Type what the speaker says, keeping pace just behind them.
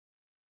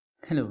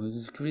Hello, this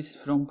is Chris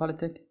from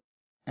Polytech,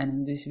 and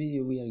in this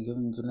video we are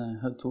going to learn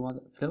how to add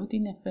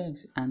floating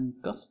effects and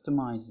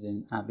customize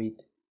them a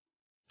bit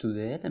to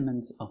the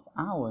elements of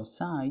our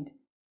site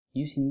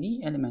using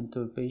the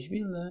Elementor page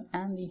builder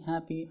and the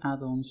happy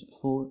add-ons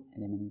for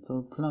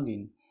Elementor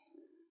plugin.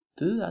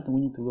 To do that,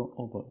 we need to go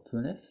over to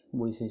the left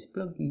where it says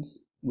plugins.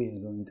 We are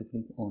going to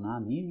click on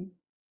add new,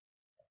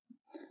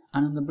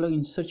 and on the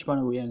plugin search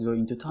bar we are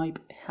going to type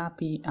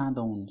happy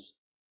add-ons.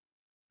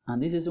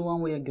 And this is the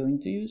one we are going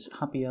to use,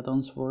 happy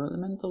add-ons for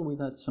Elementor.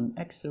 We add some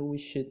extra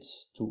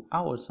widgets to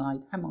our site,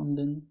 among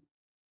them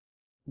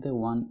the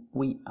one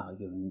we are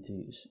going to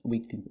use.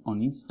 We click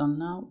on install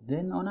now,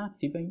 then on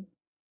activate.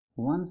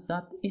 Once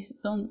that is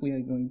done, we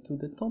are going to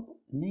the top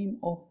name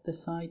of the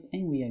site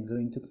and we are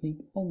going to click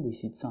on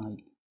visit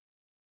site.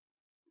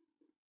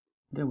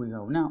 There we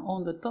go. Now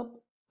on the top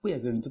we are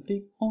going to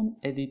click on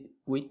edit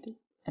with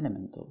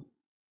Elementor.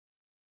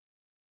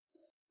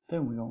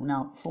 There we go.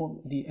 Now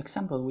for the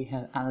example we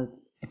have added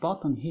a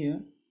button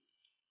here.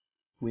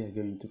 We are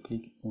going to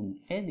click on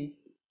edit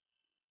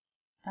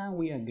and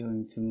we are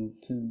going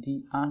to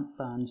the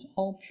advanced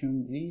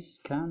option. This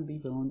can be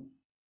done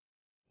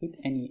with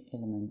any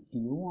element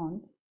you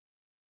want,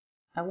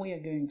 and we are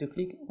going to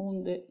click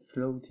on the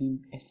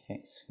floating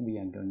effects. We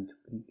are going to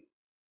click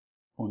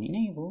on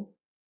enable,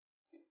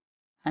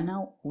 and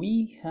now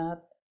we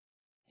have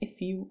a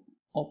few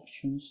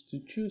options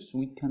to choose.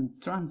 We can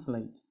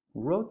translate,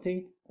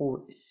 rotate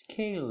or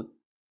scale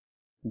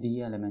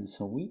the element.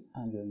 So we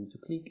are going to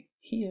click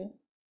here,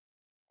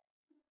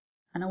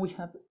 and now we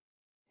have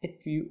a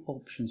few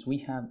options. We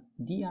have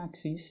the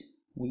axis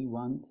we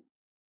want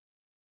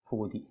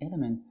for the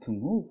element to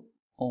move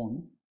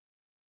on,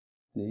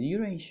 the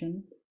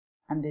duration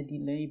and the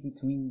delay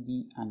between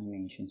the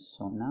animations.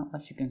 So now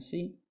as you can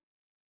see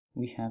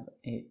we have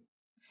a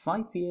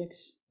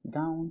 5px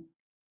down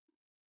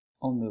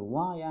on the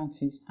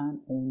y-axis and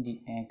on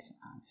the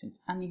x-axis,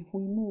 and if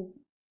we move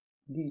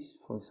this,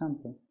 for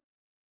example,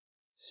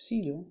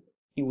 0,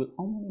 it will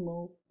only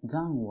move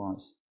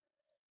downwards,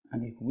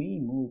 and if we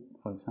move,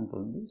 for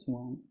example, this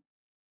one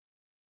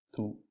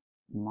to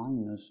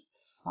minus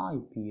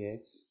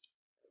 5px,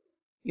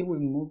 it will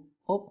move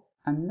up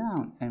and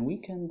down, and we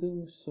can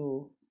do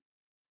so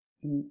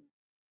in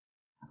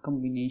a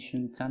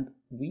combination that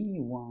we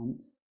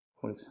want.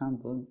 For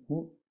example,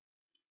 move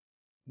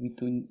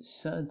between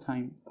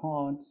certain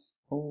parts,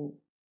 or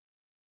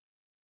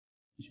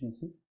as you can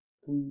see,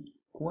 between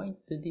quite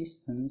the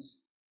distance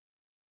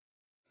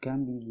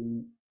can be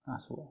done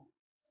as well.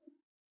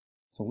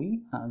 So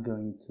we are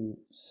going to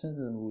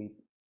settle with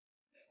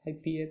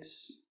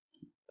 5px,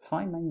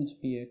 5 minus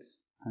px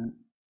and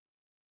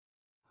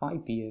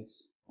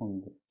 5px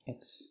on the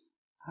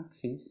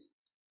x-axis,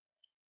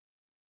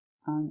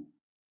 and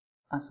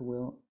as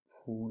well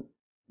for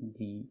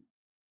the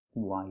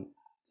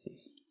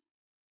y-axis.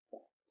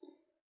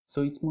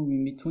 So it's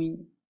moving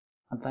between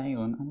a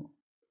diagonal,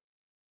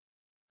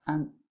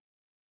 and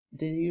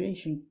the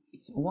duration,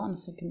 it's 1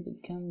 second.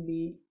 It can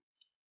be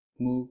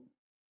moved,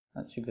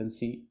 as you can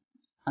see,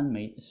 and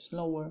made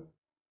slower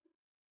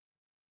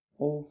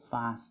or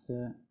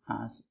faster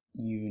as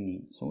you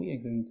need. So we are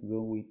going to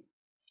go with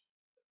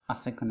 1.5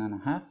 seconds,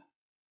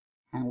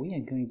 and we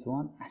are going to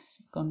add a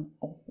second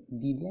of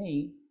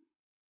delay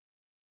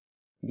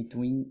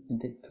between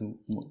the two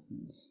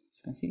movements. As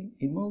you can see,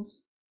 it moves,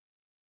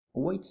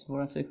 waits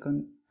for a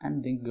second,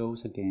 and then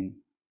goes again.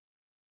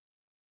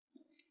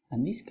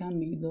 And this can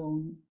be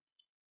done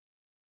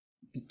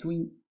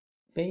between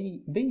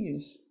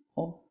various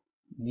of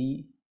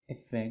the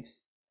effects.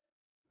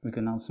 We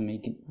can also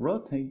make it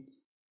rotate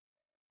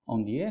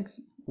on the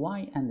X,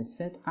 Y and the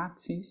Z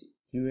axis,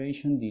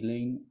 duration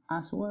delay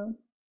as well,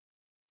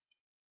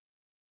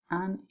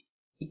 and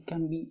it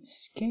can be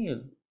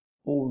scaled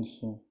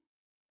also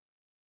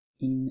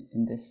in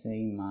the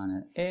same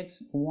manner.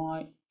 X,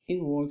 Y,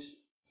 it works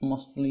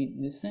mostly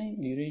the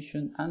same,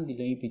 duration and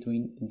delay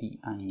between the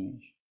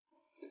animation.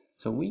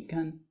 So we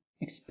can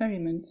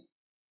experiment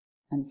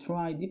and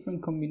try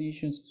different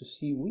combinations to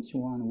see which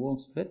one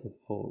works better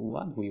for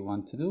what we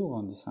want to do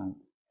on the site.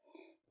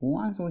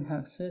 Once we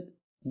have set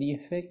the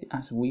effect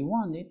as we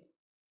want it,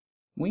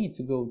 we need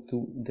to go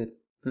to the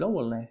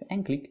lower left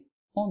and click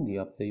on the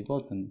update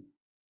button.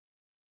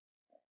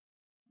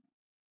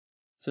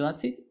 So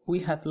that's it. We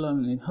have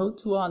learned how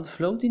to add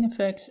floating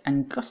effects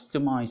and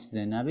customize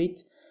them a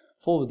bit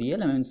for the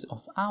elements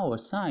of our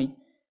site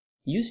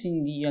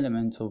using the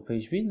Elementor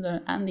page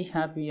builder and the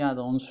happy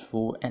add-ons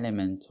for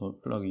Elementor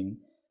plugin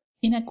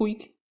in a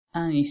quick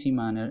and easy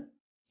manner.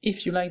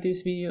 If you like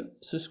this video,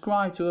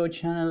 subscribe to our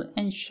channel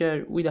and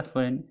share with a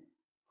friend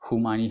who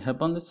might need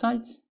help on the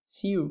site.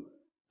 See you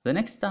the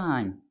next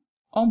time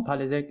on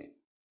Polytech.